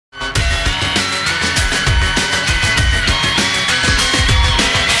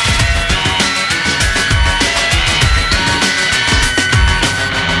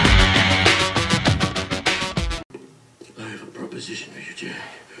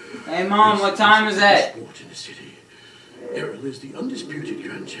Hey, Mom, what time is it? Sport in the city. Errol is the undisputed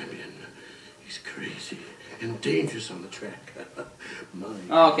grand champion. He's crazy and dangerous on the track.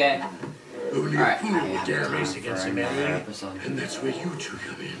 Okay. Only All right. a fool would dare race against him, episode. and that's where you two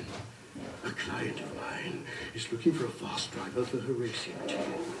come in. A client of mine is looking for a fast driver for her racing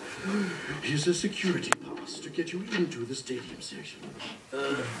team. Here's a security pass to get you into the stadium section.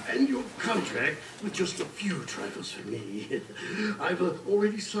 And your contract with just a few drivers for me. I've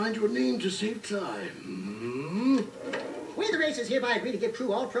already signed your name to save time. We, the racers, hereby agree to give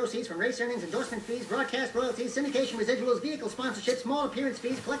Crew all proceeds from race earnings, endorsement fees, broadcast royalties, syndication residuals, vehicle sponsorships, small appearance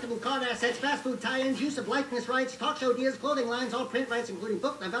fees, collectible card assets, fast food tie-ins, use of likeness rights, talk show deals, clothing lines, all print rights, including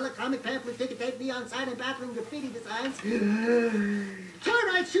book, novella, comic, pamphlet, ticket tape, neon sign, and bathroom graffiti designs. Toy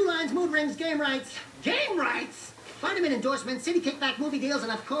rights, shoe lines, mood rings, game rights. Game rights! Vitamin endorsements, city kickback movie deals,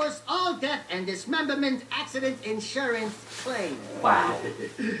 and of course, all death and dismemberment accident insurance claims. Wow.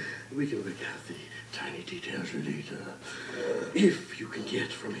 We can work out the tiny details later. If you can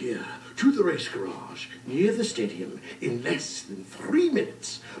get from here to the race garage near the stadium in less than 3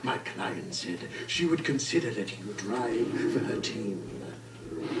 minutes, my client said she would consider letting you drive for her team.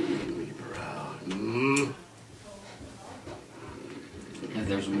 Make me proud. If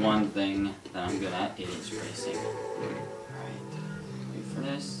there's one thing that I'm good at, it is racing. Alright. Wait for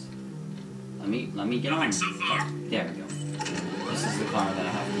this. Let me get on. There we go. This is the car that I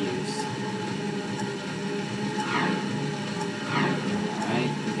have to use.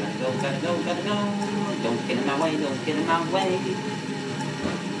 Alright, gotta go. Don't get in my way, don't get in my way.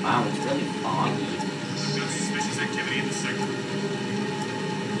 Wow, it's really foggy. Got suspicious activity in the sector.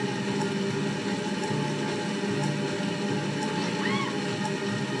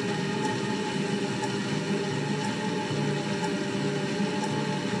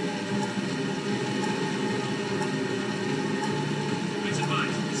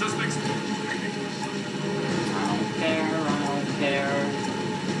 Suspects. I don't care.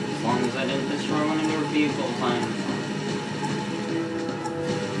 As long as I didn't destroy one of their vehicles, I'm fine.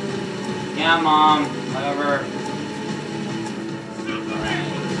 Yeah, Mom, whatever. Alright.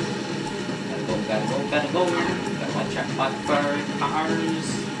 Gotta go. Gotta watch out for cars.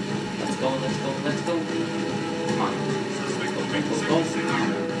 Let's go. Come on. Go.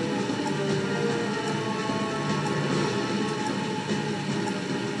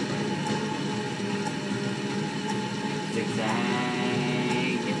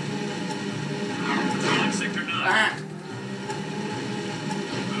 Zigzag. Sector 9. Ah.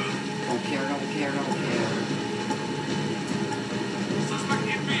 Don't care. Suspect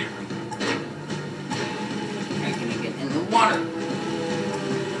in rear. I'm gonna get in the water.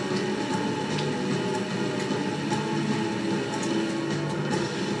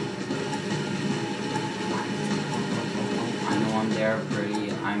 I know I'm there pretty.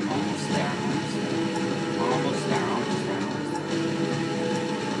 I'm almost there.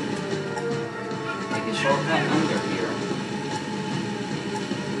 Take a shortcut under here.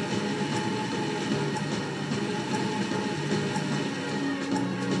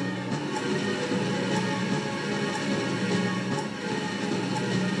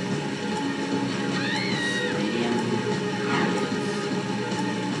 Stadium.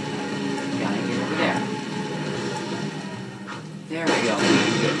 Gotta get over there. There we go.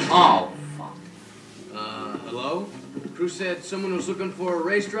 Oh, fuck. Hello? Crew said someone was looking for a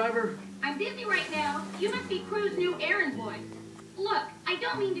race driver? I'm busy right now. You must be Crew's new errand boy. Look, I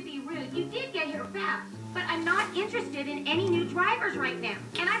don't mean to be rude. You did get here fast. But I'm not interested in any new drivers right now.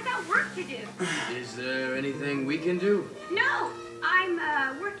 And I've got work to do. Is there anything we can do? No! I'm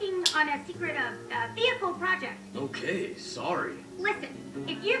working on a secret vehicle project. Okay, sorry. Listen,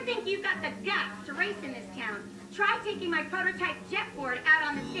 if you think you've got the guts to race in this town, try taking my prototype jet board out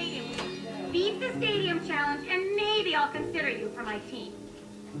on the stadium. Beat the stadium challenge, and maybe I'll consider you for my team.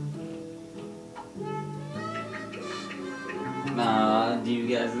 Do you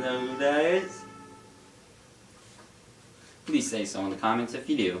guys know who that is? Please say so in the comments if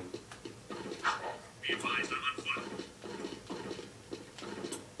you do. Be advised, I'm on foot.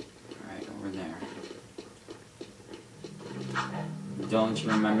 Alright, over there. Don't you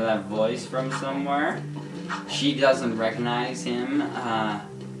remember that voice from somewhere? She doesn't recognize him,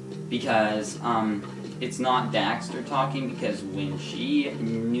 because, it's not Daxter talking, because when she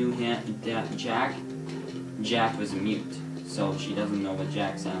knew him, Jack was mute, so she doesn't know what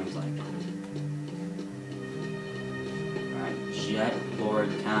Jack sounds like. Alright, jet board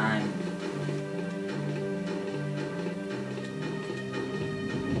time.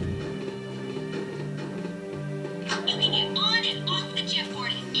 You can get on and off the jet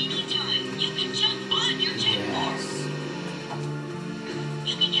board anytime. You can jump on your jet board. Yes.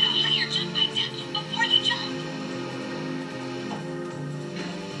 You can get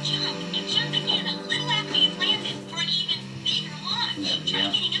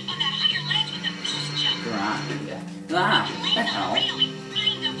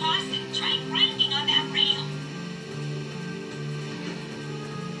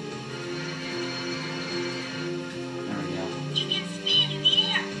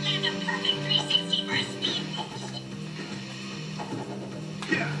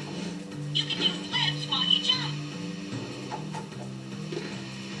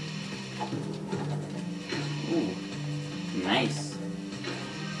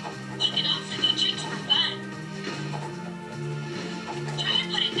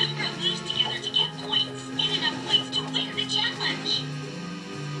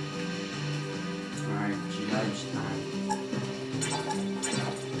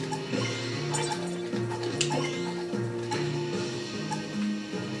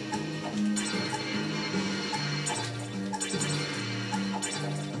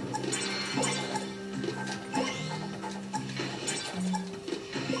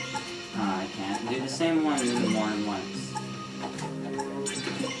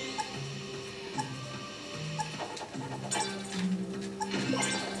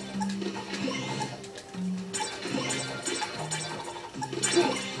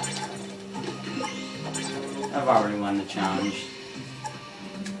challenge.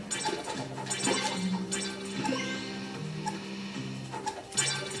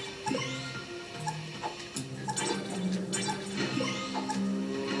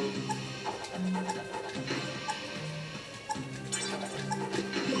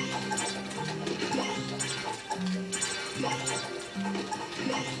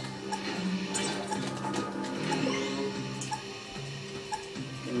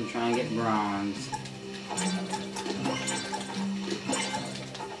 Gonna try and get bronze.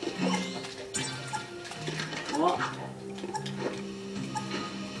 Well,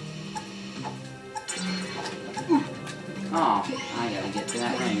 oh, I gotta get to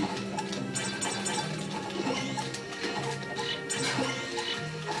that ring.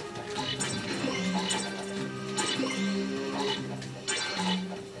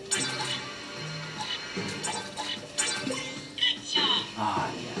 Good job.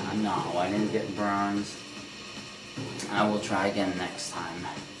 Ah, yeah, no, I didn't get bronze. I will try again next time.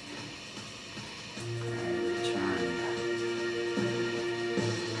 I returned.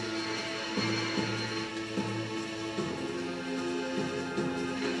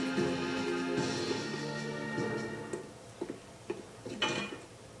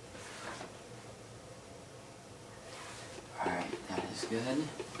 Alright, that is good.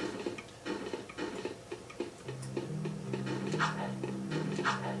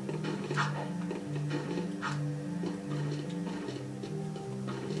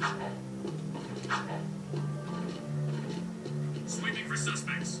 Sweeping for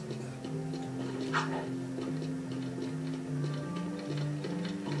suspects.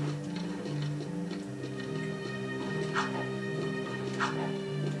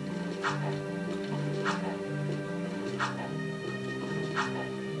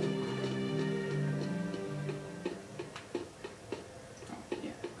 Oh,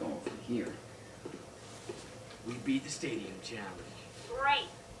 yeah, go over here. We beat the stadium challenge. Great.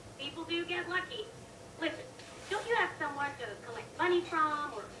 People do get lucky. Listen, don't you have someone to collect money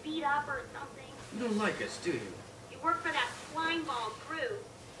from or beat up or something? You don't like us, do you? You work for that slime ball crew.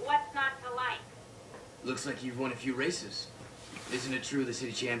 What's not to like? Looks like you've won a few races. Isn't it true the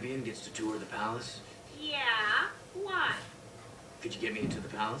city champion gets to tour the palace? Yeah? Why? Could you get me into the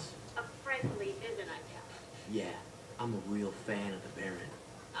palace? A friendly visit, I guess. Yeah, I'm a real fan of the Baron.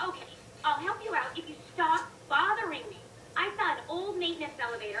 Okay, I'll help you out if you stop bothering me. I saw an old maintenance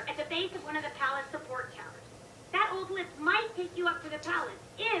elevator at the base of one of the palace support towers. That old lift might take you up to the palace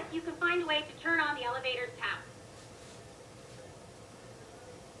if you can find a way to turn on the elevator's power.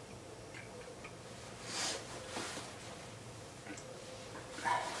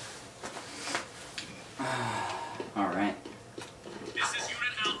 Alright, This is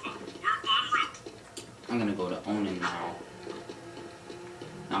Unit Alpha. We're en route. I'm gonna go to Onan now.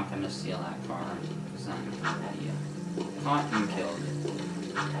 I'm gonna steal that car, because I'm already caught and killed.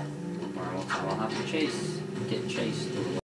 Or else I will have to get chased.